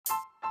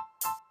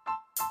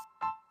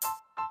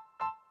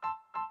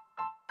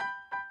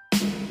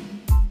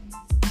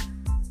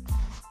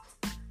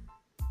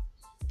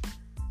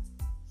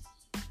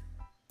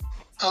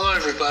Hello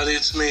everybody,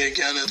 it's me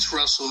again, it's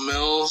Russell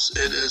Mills.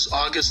 It is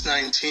August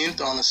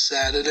 19th on a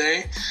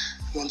Saturday.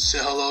 I want to say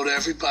hello to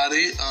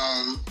everybody.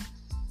 I'm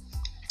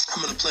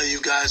going to play you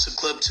guys a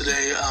clip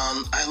today.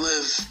 I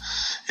live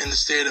in the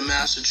state of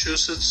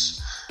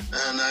Massachusetts,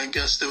 and I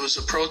guess there was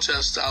a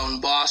protest out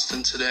in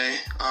Boston today,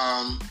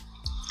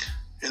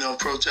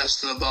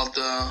 protesting about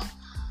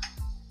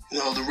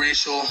the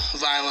racial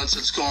violence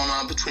that's going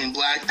on between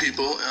black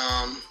people.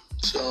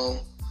 So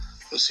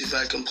let's see if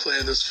I can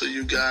play this for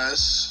you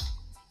guys.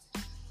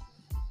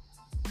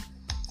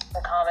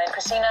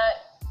 Christina,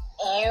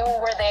 you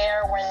were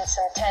there when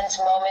some tense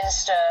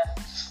moments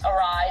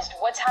arise.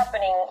 What's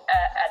happening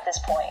at this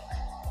point?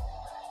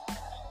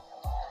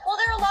 Well,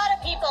 there are a lot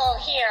of people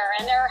here,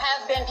 and there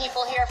have been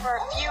people here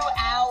for a few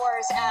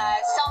hours.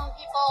 Some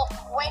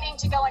people waiting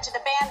to go into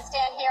the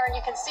bandstand here, and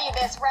you can see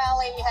this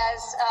rally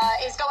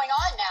is going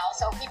on now.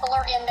 So people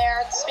are in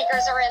there, the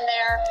speakers are in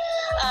there,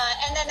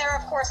 and then there are,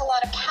 of course, a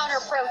lot of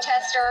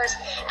counter-protesters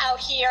out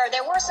here.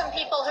 There were some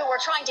people who were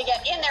trying to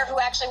get in there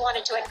who actually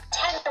wanted to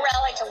attend the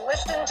rally, to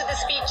listen to the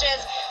speeches,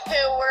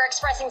 who were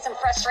expressing some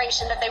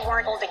frustration that they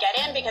weren't able to get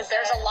in because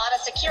there's a lot of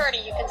security.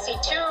 You can see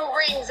 2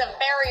 rings of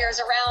barriers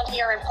around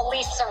here and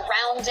police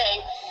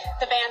surrounding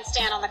the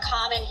bandstand on the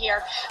Common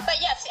here.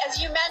 But yes, as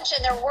you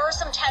mentioned, there were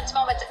some tense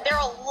moments. There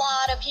are a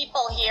lot of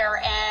people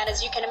here, and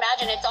as you can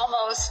imagine, it's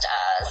almost,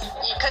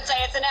 you could say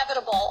it's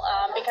inevitable,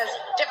 because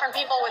different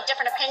people with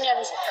different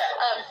opinions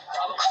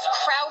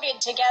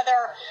crowded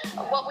together.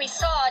 What we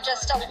saw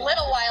just a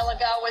little while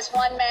ago was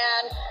one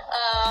man,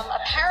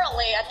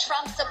 apparently a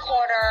Trump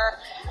supporter.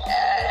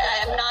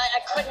 I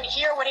couldn't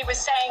hear what he was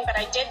saying, but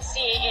I did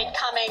see it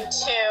coming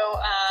to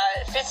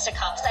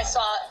fisticuffs. I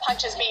saw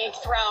punches being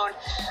thrown,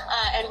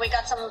 and we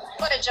got some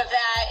footage of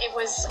that. It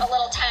was a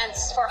little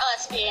tense for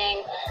us,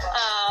 being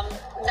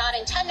not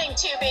intending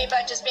to be,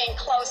 but just being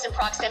close in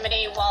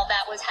proximity while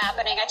that was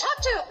happening. I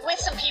talked with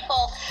some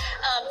people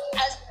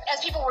as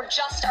people were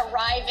just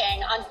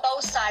arriving on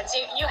both sides.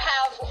 You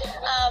have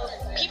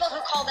people who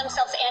call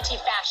themselves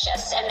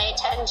anti-fascists, and they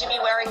tend to be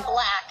wearing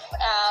black.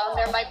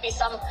 There might be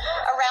some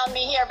around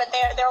me here, but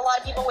there are a lot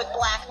of people with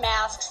black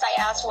masks.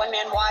 I asked one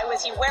man, why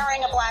was he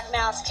wearing a black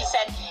mask? He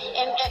said,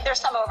 there's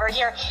some over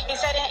here. He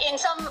said,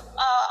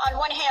 on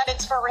one hand,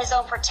 it's for his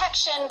own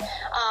protection.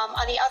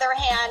 On the other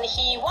hand,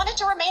 he wanted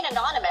to remain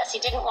anonymous. He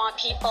didn't want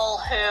people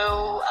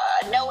who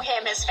know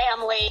him, his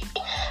family,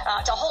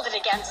 to hold it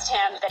against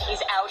him that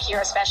he's out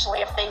here,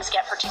 especially if things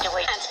get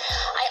particularly tense.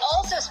 I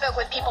also spoke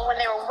with people when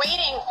they were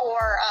waiting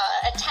for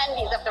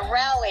attendees of the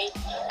rally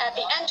at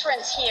the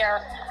entrance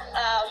here.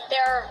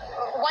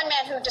 One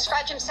man who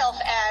described himself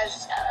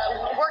as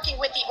working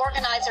with the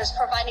organizers,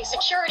 providing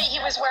security. He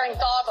was wearing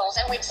goggles,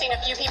 and we've seen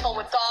a few people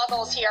with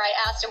goggles here.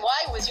 I asked him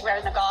why was he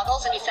wearing the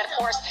goggles, and he said, of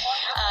course,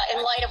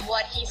 in light of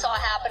what he saw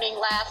happening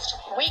last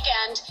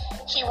weekend,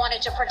 he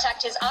wanted to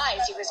protect his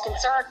eyes. He was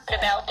concerned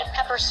about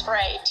pepper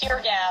spray, tear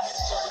gas,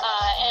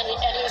 and he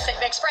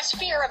expressed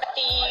fear about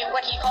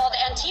what he called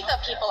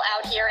Antifa people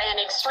out here and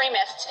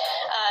extremists,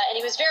 and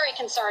he was very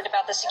concerned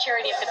about the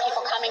security of the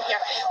people coming here.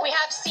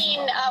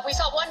 We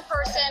saw one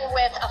person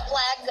with a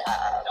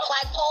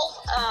flagpole,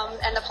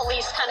 and the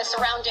police kind of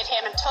surrounded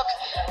him and took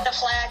the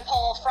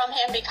flagpole from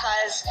him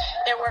because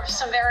there were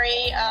some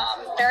very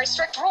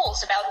strict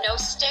rules about no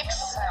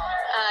sticks,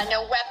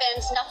 no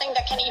weapons, nothing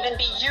that can even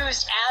be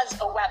used as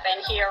a weapon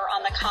here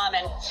on the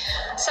Common.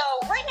 So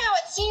right now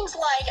it seems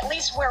like, at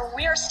least where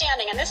we're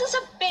standing, and this is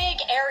a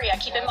big area,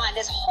 keep in mind,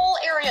 this whole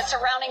area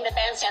surrounding the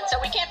bandstand, so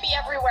we can't be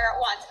everywhere at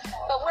once.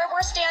 But where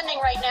we're standing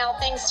right now,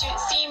 things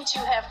seem to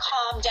have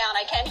calmed down.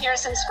 I can hear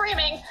some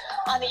screaming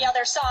on the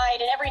other side,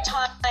 and every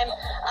time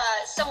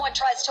someone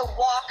tries to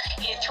walk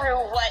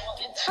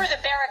through the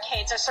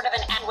barricades, or sort of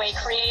an alleyway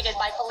created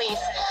by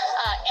police,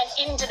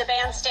 and into the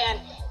bandstand,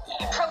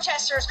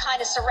 protesters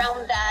kind of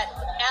surround that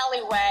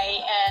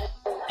alleyway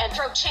and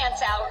throw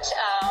chants out,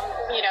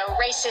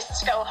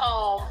 racists go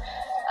home,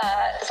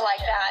 like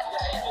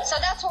that. So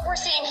that's what we're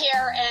seeing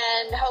here,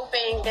 and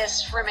hoping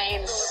this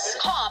remains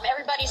calm.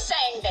 Everybody's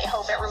saying they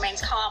hope it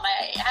remains calm.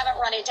 I haven't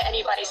run into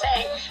anybody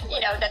saying,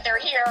 that they're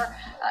here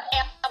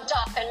amped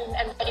up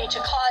and ready to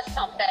cause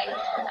something.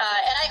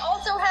 And I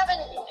also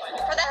haven't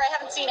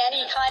seen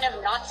any kind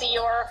of Nazi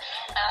or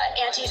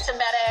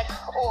anti-Semitic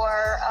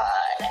or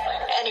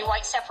any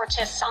white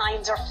separatist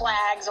signs or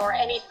flags or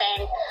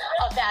anything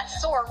of that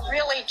sort.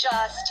 Really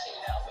just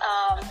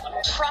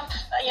Trump,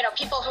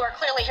 people who are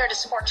clearly here to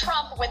support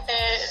Trump with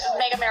the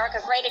Make America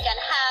Great Again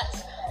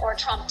hats or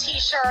Trump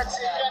t-shirts,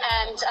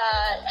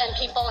 and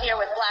people here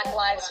with Black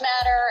Lives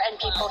Matter, and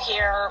people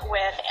here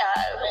with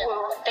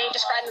who they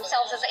describe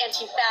themselves as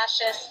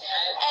anti-fascists.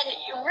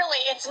 And really,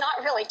 it's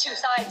not really 2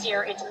 sides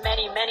here. It's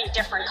many, many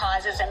different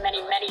causes and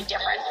many, many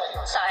different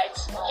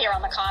sides here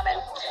on the Common.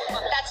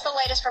 That's the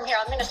latest from here.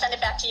 I'm going to send it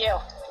back to you.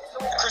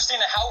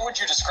 Christina, how would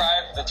you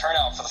describe the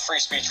turnout for the free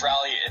speech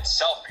rally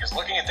itself? Because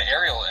looking at the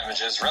aerial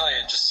images, really,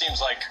 it just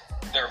seems like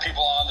there are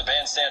people on the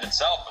bandstand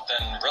itself, but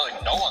then really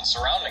no one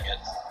surrounding it.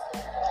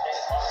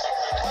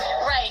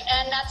 Right,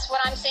 and that's what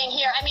I'm seeing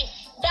here. I mean,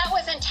 that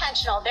was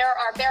intentional. There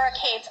are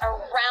barricades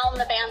around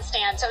the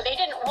bandstand, so they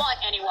didn't want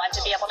anyone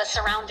to be able to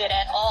surround it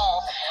at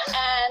all.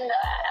 And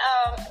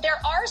there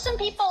are some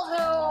people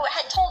who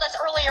had told us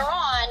earlier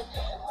on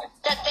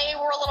that they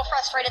were a little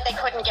frustrated they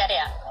couldn't get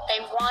in. They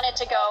wanted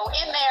to go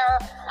in there,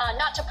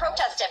 not to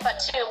protest it, but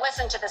to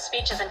listen to the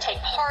speeches and take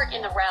part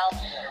in the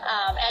rally.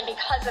 And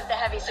because of the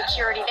heavy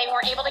security, they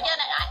weren't able to get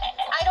in.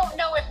 I don't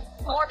know if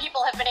more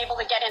people have been able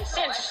to get in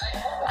since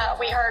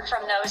we heard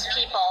from those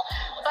people.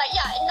 But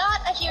yeah,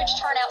 not a huge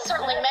turnout.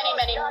 Certainly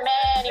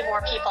many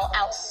more people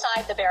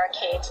outside the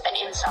barricades than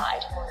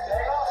inside.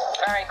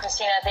 All right,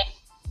 Christina, thank